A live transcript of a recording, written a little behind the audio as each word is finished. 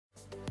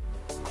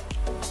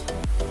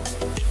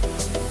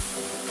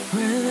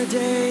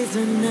days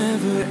are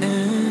never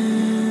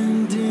ending,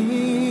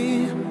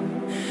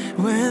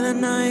 when the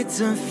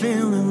nights are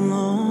feeling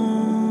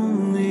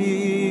lonely.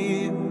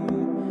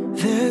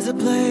 There's a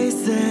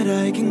place that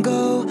I can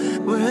go,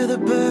 where the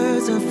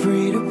birds are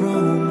free to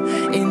roam,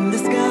 in the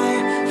sky,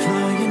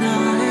 flying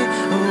high,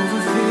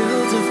 over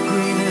fields of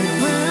green.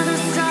 And where the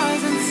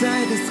stars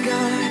inside the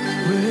sky,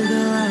 we're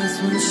the last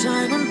ones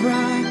shining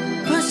bright,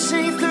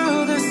 pushing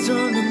through the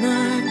storm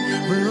tonight.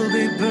 We'll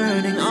be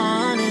burning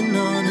on and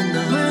on and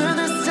on. We're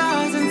the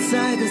stars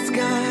inside the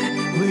sky,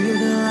 we're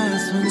the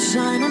last ones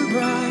shining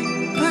bright,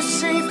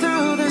 pushing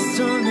through the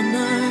storm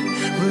tonight.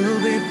 We'll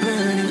be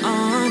burning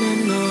on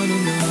and on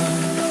and on.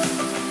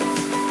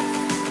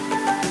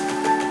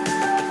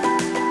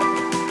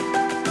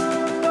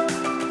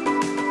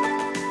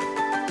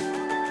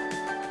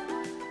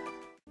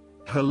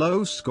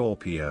 Hello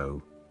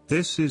Scorpio.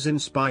 This is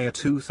Inspire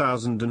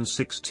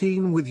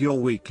 2016 with your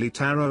weekly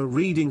tarot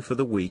reading for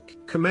the week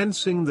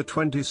commencing the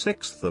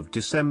 26th of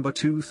December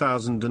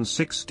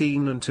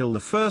 2016 until the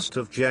 1st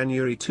of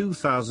January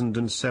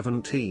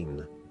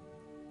 2017.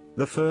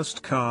 The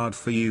first card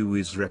for you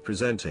is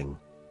representing,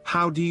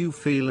 how do you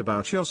feel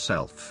about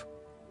yourself?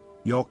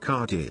 Your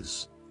card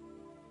is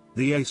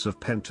the Ace of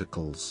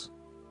Pentacles.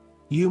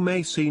 You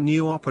may see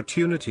new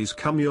opportunities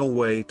come your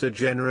way to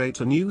generate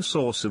a new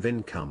source of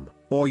income,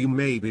 or you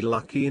may be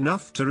lucky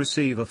enough to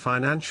receive a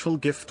financial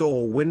gift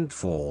or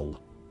windfall.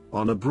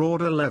 On a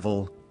broader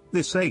level,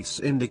 this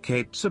ace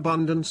indicates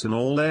abundance in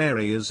all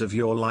areas of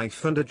your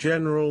life and a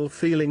general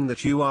feeling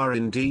that you are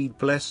indeed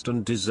blessed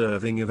and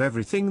deserving of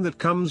everything that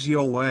comes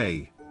your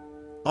way.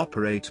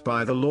 Operate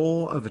by the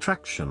law of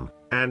attraction,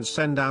 and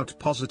send out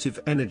positive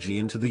energy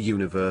into the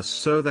universe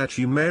so that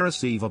you may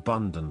receive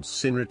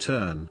abundance in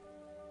return.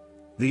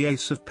 The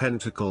Ace of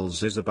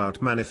Pentacles is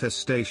about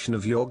manifestation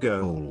of your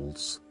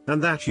goals,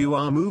 and that you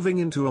are moving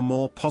into a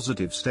more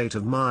positive state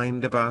of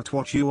mind about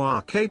what you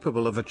are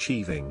capable of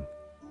achieving.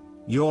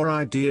 Your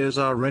ideas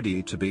are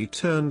ready to be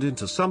turned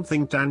into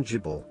something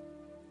tangible.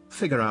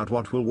 Figure out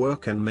what will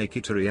work and make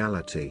it a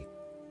reality.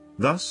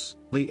 Thus,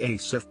 the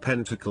Ace of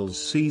Pentacles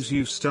sees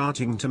you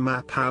starting to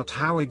map out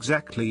how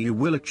exactly you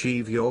will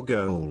achieve your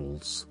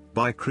goals,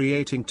 by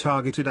creating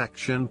targeted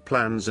action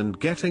plans and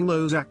getting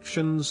those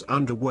actions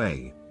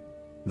underway.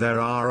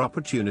 There are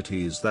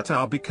opportunities that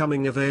are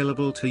becoming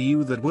available to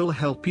you that will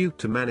help you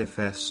to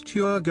manifest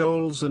your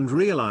goals and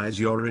realize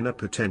your inner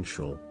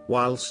potential,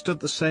 whilst at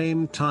the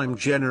same time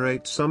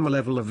generate some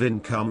level of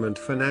income and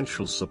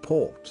financial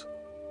support.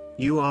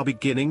 You are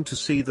beginning to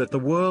see that the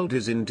world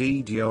is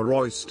indeed your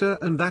oyster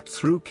and that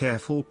through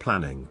careful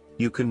planning,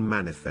 you can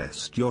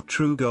manifest your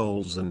true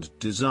goals and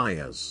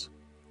desires.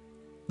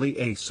 The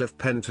Ace of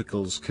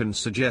Pentacles can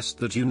suggest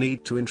that you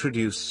need to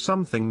introduce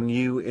something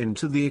new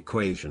into the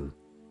equation,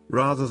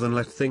 rather than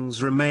let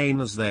things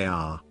remain as they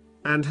are,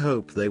 and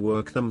hope they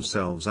work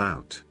themselves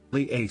out.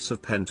 The Ace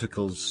of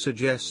Pentacles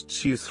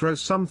suggests you throw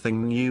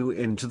something new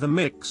into the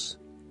mix.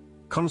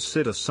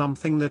 Consider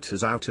something that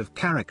is out of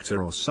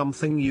character or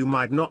something you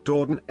might not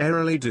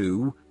ordinarily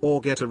do,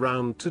 or get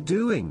around to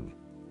doing.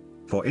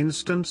 For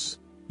instance,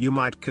 you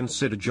might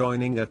consider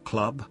joining a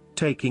club,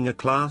 taking a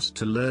class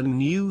to learn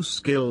new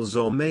skills,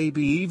 or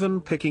maybe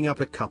even picking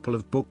up a couple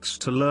of books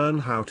to learn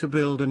how to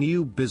build a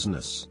new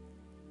business.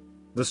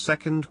 The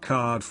second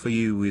card for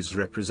you is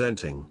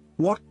representing,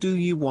 what do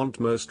you want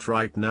most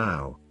right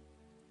now?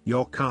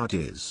 Your card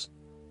is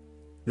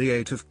the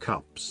Eight of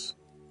Cups.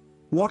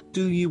 What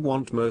do you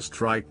want most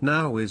right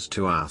now is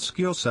to ask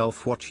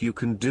yourself what you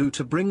can do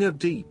to bring a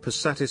deeper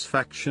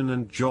satisfaction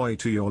and joy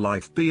to your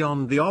life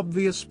beyond the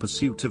obvious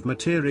pursuit of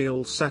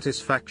material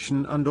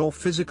satisfaction and/or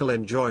physical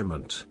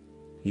enjoyment.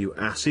 You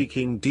are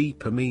seeking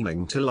deeper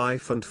meaning to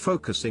life and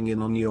focusing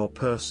in on your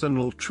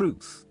personal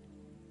truth.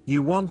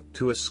 You want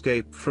to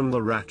escape from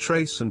the rat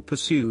race and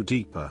pursue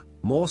deeper,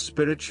 more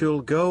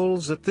spiritual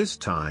goals at this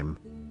time.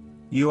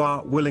 You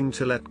are willing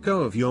to let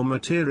go of your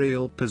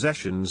material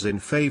possessions in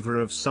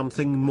favor of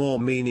something more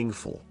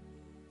meaningful.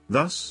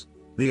 Thus,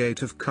 the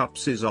Eight of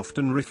Cups is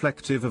often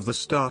reflective of the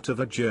start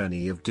of a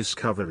journey of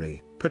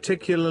discovery,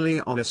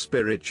 particularly on a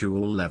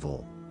spiritual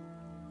level.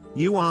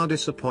 You are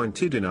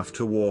disappointed enough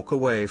to walk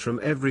away from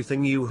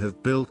everything you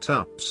have built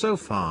up so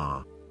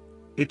far.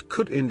 It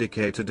could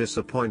indicate a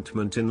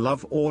disappointment in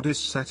love or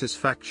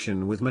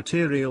dissatisfaction with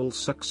material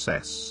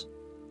success.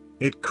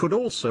 It could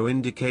also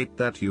indicate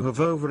that you have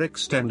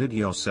overextended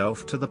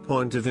yourself to the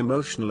point of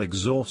emotional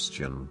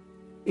exhaustion.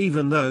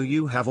 Even though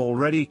you have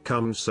already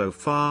come so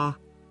far,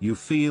 you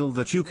feel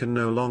that you can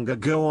no longer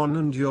go on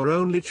and your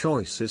only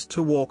choice is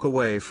to walk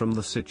away from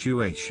the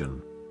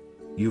situation.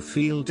 You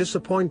feel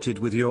disappointed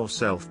with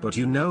yourself, but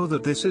you know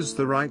that this is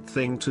the right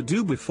thing to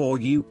do before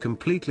you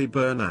completely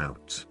burn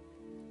out.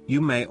 You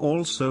may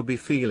also be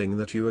feeling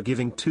that you are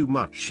giving too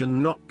much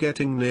and not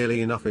getting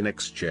nearly enough in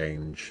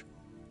exchange.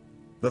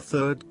 The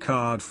third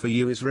card for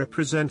you is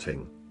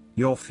representing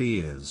your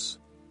fears.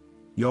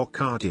 Your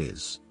card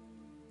is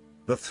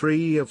the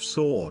Three of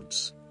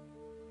Swords.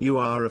 You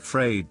are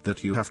afraid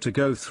that you have to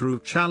go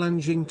through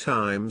challenging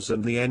times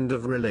and the end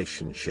of a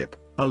relationship,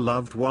 a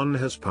loved one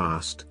has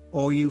passed,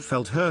 or you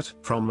felt hurt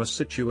from a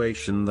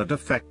situation that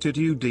affected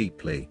you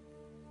deeply.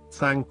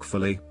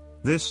 Thankfully,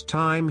 this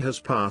time has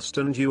passed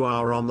and you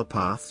are on the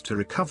path to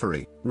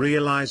recovery,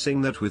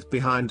 realizing that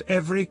behind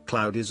every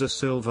cloud is a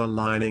silver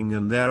lining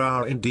and there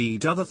are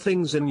indeed other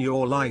things in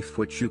your life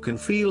which you can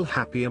feel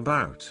happy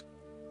about.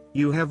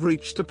 You have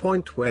reached a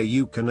point where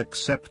you can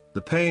accept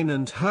the pain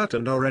and hurt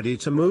and are ready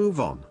to move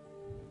on.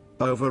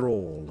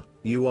 Overall,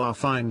 you are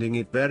finding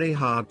it very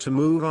hard to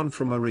move on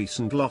from a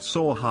recent loss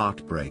or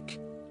heartbreak.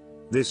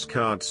 This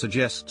card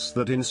suggests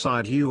that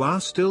inside you are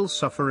still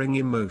suffering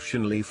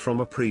emotionally from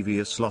a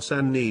previous loss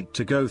and need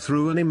to go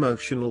through an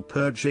emotional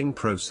purging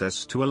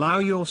process to allow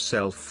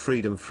yourself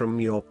freedom from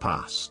your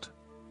past.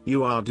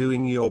 You are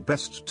doing your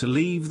best to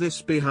leave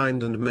this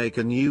behind and make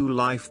a new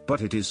life,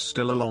 but it is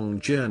still a long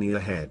journey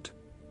ahead.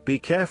 Be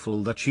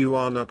careful that you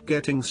are not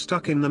getting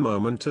stuck in the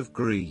moment of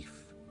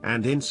grief,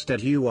 and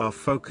instead you are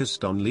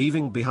focused on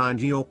leaving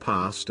behind your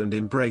past and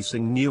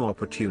embracing new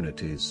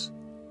opportunities.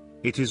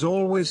 It is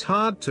always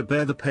hard to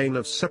bear the pain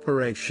of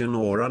separation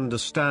or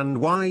understand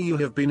why you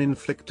have been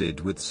inflicted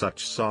with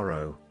such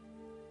sorrow.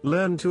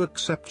 Learn to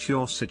accept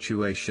your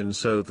situation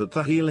so that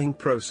the healing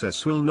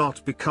process will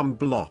not become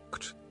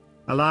blocked.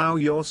 Allow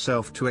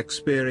yourself to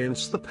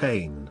experience the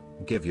pain,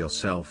 give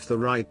yourself the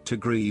right to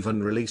grieve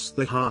and release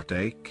the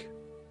heartache.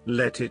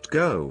 Let it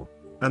go,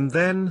 and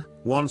then,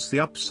 once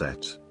the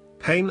upset,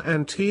 pain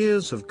and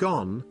tears have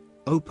gone,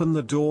 open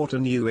the door to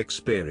new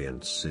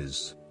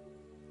experiences.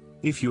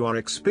 If you are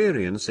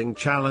experiencing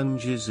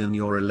challenges in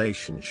your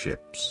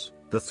relationships,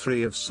 the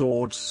Three of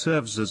Swords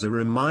serves as a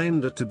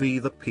reminder to be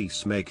the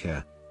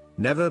peacemaker.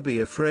 Never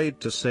be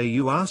afraid to say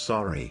you are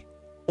sorry.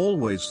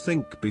 Always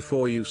think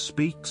before you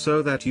speak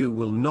so that you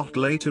will not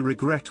later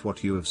regret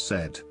what you have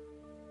said.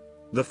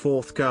 The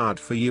fourth card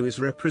for you is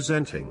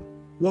representing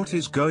what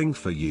is going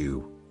for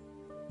you.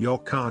 Your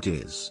card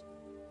is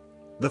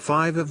the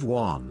Five of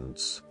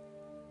Wands.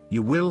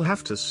 You will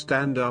have to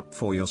stand up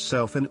for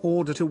yourself in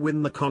order to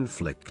win the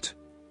conflict.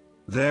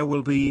 There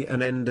will be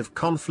an end of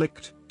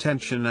conflict,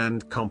 tension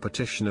and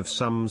competition of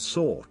some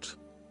sort.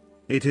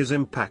 It is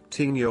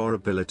impacting your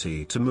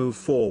ability to move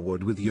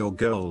forward with your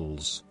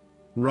goals.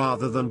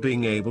 Rather than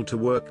being able to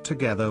work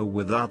together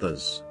with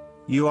others,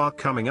 you are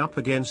coming up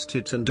against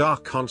it and are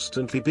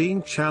constantly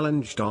being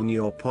challenged on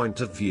your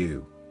point of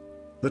view.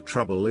 The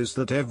trouble is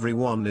that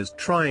everyone is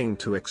trying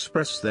to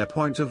express their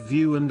point of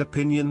view and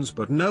opinions,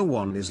 but no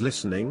one is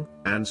listening,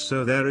 and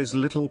so there is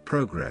little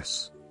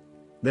progress.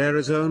 There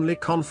is only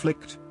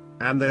conflict,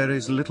 and there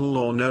is little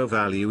or no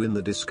value in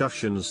the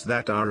discussions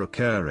that are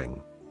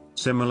occurring.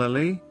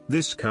 Similarly,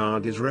 this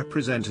card is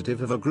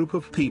representative of a group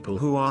of people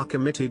who are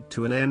committed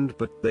to an end,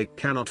 but they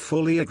cannot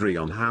fully agree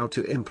on how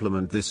to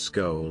implement this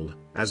goal,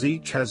 as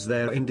each has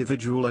their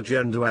individual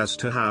agenda as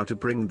to how to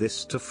bring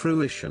this to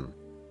fruition.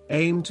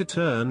 Aim to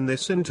turn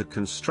this into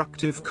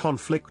constructive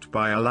conflict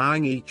by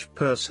allowing each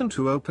person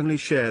to openly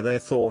share their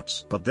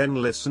thoughts, but then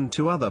listen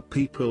to other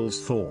people's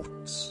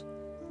thoughts.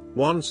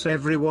 Once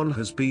everyone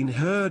has been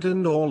heard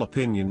and all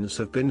opinions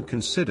have been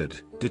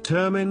considered,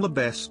 determine the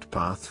best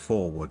path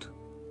forward.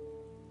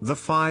 The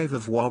Five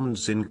of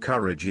Wands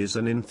encourages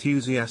an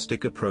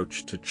enthusiastic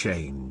approach to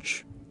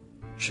change.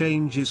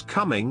 Change is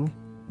coming,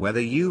 whether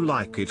you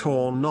like it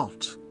or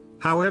not.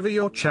 However,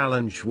 your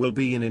challenge will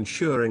be in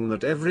ensuring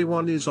that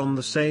everyone is on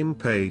the same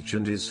page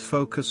and is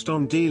focused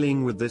on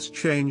dealing with this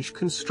change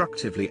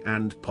constructively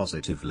and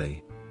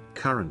positively.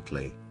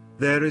 Currently,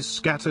 there is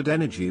scattered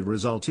energy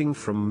resulting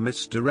from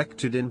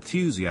misdirected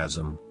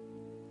enthusiasm.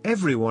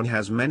 Everyone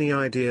has many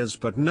ideas,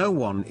 but no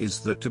one is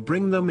there to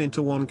bring them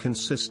into one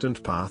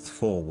consistent path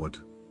forward.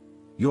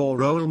 Your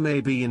role may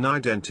be in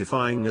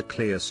identifying a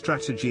clear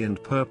strategy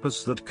and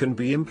purpose that can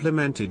be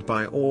implemented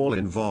by all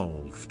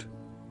involved.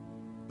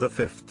 The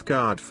fifth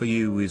card for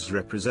you is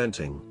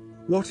representing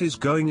what is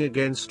going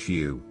against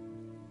you.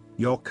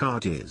 Your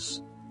card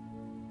is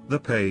the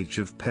Page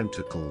of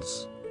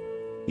Pentacles.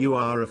 You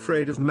are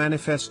afraid of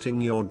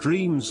manifesting your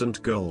dreams and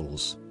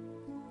goals.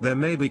 There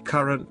may be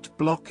current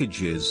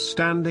blockages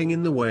standing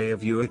in the way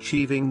of you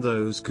achieving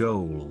those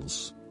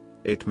goals.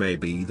 It may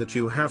be that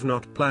you have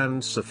not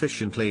planned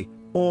sufficiently,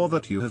 or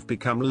that you have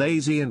become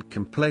lazy and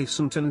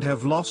complacent and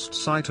have lost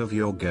sight of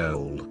your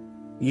goal.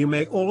 You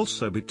may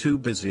also be too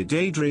busy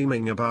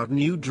daydreaming about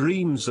new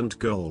dreams and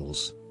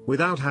goals,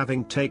 without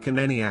having taken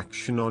any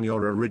action on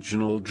your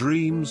original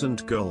dreams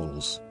and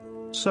goals.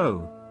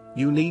 So,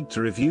 you need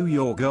to review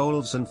your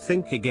goals and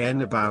think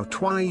again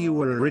about why you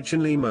were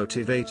originally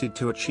motivated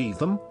to achieve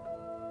them.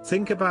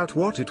 Think about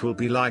what it will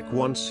be like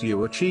once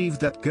you achieve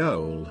that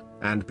goal,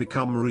 and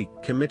become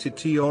recommitted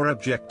to your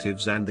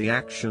objectives and the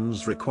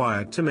actions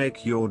required to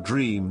make your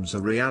dreams a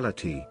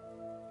reality.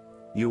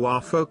 You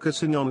are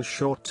focusing on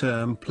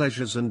short-term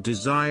pleasures and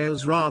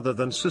desires rather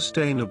than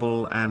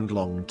sustainable and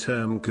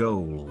long-term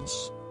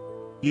goals.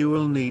 You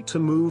will need to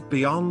move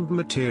beyond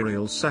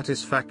material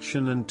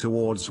satisfaction and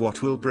towards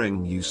what will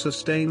bring you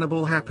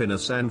sustainable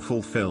happiness and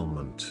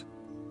fulfillment.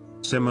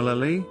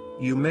 Similarly,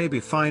 you may be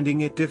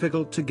finding it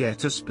difficult to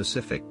get a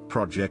specific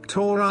project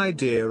or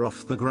idea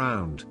off the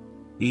ground.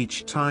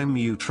 Each time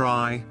you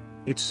try,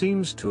 it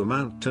seems to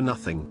amount to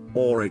nothing,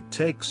 or it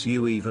takes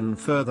you even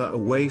further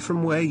away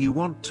from where you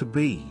want to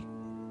be.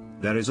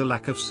 There is a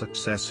lack of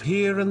success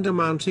here and a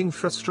mounting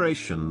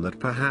frustration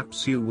that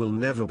perhaps you will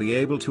never be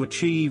able to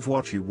achieve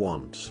what you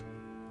want.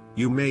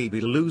 You may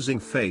be losing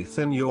faith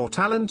in your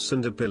talents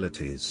and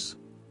abilities.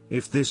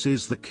 If this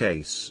is the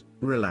case,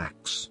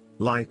 relax,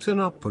 lighten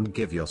up and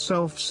give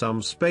yourself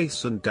some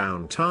space and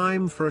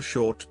downtime for a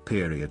short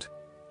period.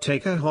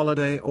 Take a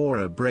holiday or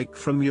a break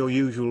from your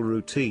usual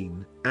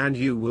routine, and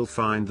you will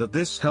find that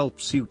this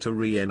helps you to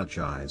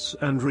re-energize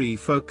and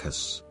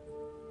refocus.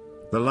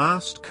 The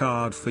last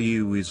card for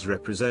you is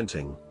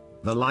representing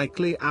the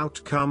likely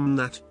outcome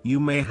that you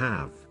may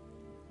have.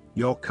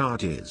 Your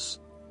card is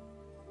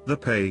the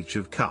Page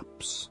of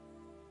Cups.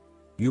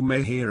 You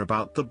may hear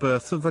about the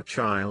birth of a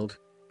child,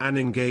 an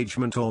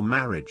engagement or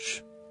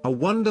marriage, a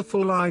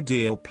wonderful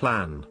ideal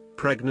plan,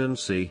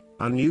 pregnancy,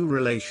 a new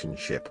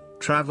relationship,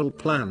 travel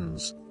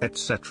plans,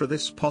 etc.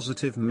 This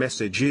positive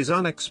message is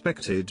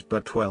unexpected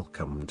but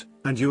welcomed,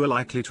 and you are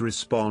likely to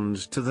respond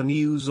to the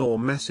news or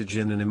message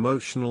in an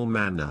emotional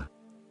manner.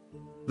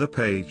 The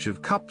Page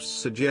of Cups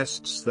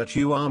suggests that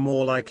you are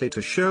more likely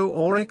to show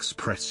or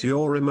express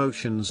your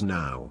emotions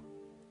now.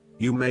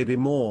 You may be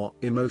more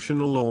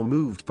emotional or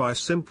moved by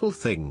simple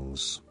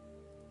things.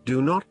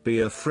 Do not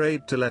be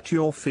afraid to let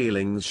your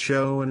feelings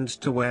show and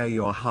to wear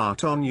your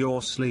heart on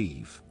your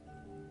sleeve.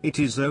 It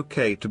is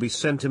okay to be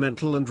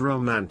sentimental and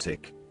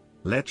romantic.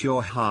 Let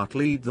your heart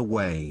lead the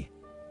way.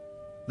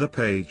 The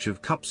Page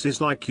of Cups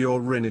is like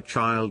your inner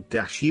child,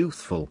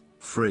 youthful,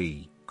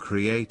 free,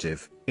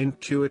 creative,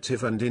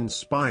 intuitive and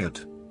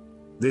inspired.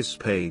 This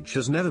page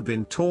has never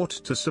been taught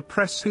to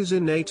suppress his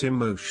innate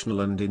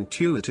emotional and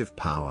intuitive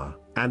power,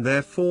 and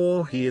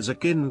therefore he is a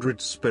kindred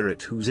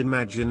spirit whose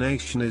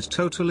imagination is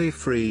totally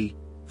free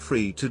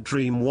to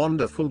dream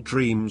wonderful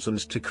dreams and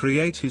to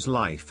create his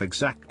life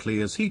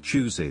exactly as he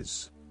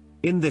chooses.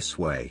 In this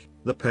way,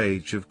 the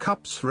Page of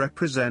Cups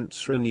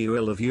represents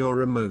renewal of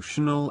your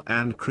emotional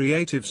and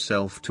creative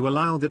self to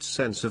allow that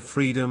sense of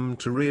freedom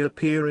to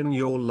reappear in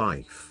your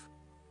life.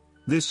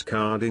 This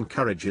card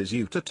encourages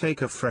you to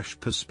take a fresh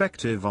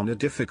perspective on a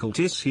difficult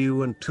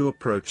issue and to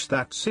approach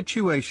that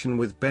situation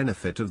with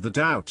benefit of the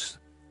doubt,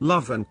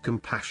 love and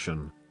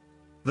compassion.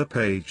 The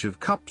Page of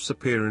Cups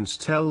appearance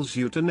tells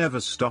you to never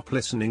stop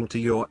listening to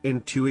your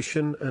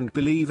intuition and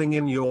believing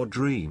in your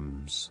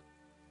dreams.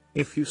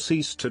 If you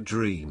cease to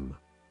dream,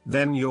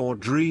 then your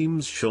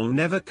dreams shall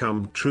never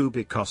come true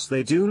because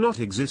they do not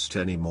exist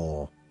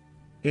anymore.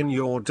 In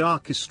your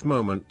darkest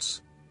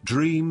moments,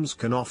 dreams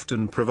can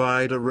often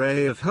provide a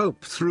ray of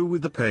hope through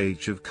the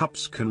Page of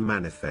Cups can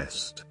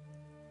manifest.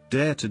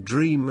 Dare to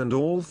dream and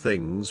all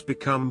things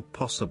become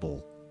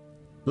possible.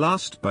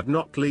 Last but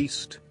not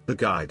least, the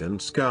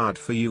guidance card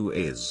for you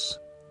is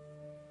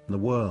the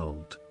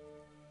World.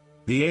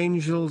 The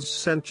angels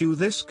sent you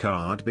this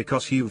card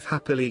because you've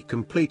happily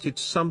completed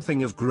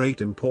something of great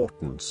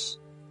importance.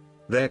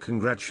 They're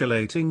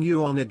congratulating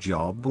you on a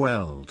job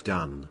well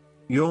done.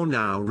 You're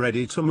now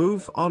ready to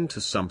move on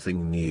to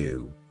something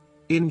new.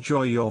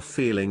 Enjoy your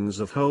feelings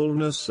of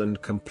wholeness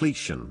and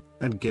completion,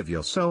 and give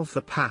yourself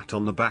a pat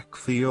on the back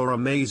for your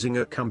amazing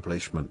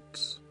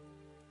accomplishments.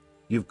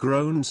 You've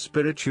grown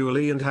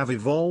spiritually and have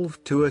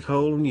evolved to a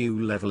whole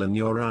new level in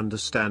your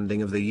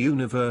understanding of the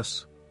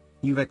universe.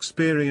 You've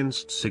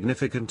experienced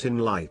significant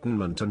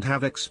enlightenment and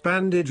have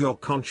expanded your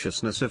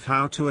consciousness of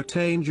how to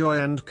attain joy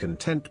and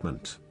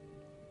contentment.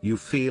 You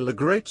feel a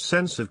great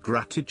sense of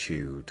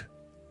gratitude.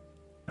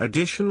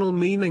 Additional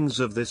meanings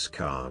of this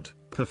card: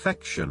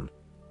 perfection,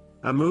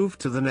 a move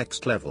to the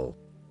next level,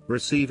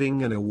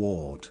 receiving an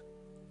award,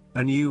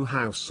 a new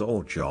house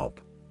or job,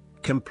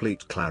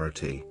 complete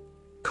clarity,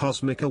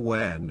 cosmic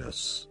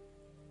awareness,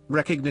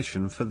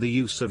 recognition for the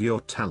use of your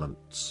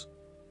talents,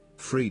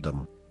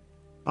 freedom.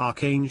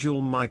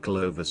 Archangel Michael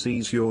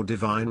oversees your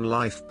divine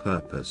life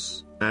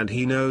purpose, and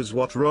he knows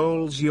what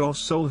roles your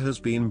soul has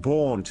been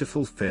born to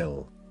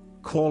fulfill.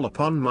 Call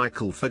upon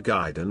Michael for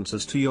guidance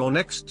as to your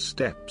next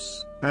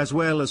steps, as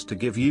well as to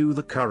give you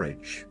the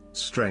courage,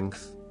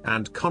 strength,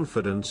 and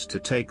confidence to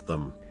take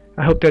them.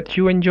 I hope that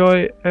you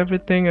enjoy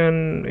everything,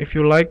 and if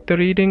you like the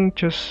reading,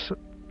 just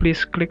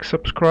please click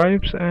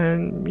subscribe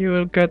and you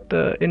will get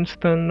the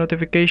instant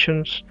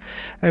notifications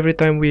every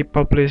time we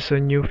publish a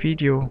new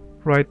video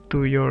right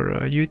to your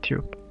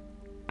YouTube.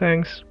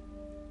 Thanks.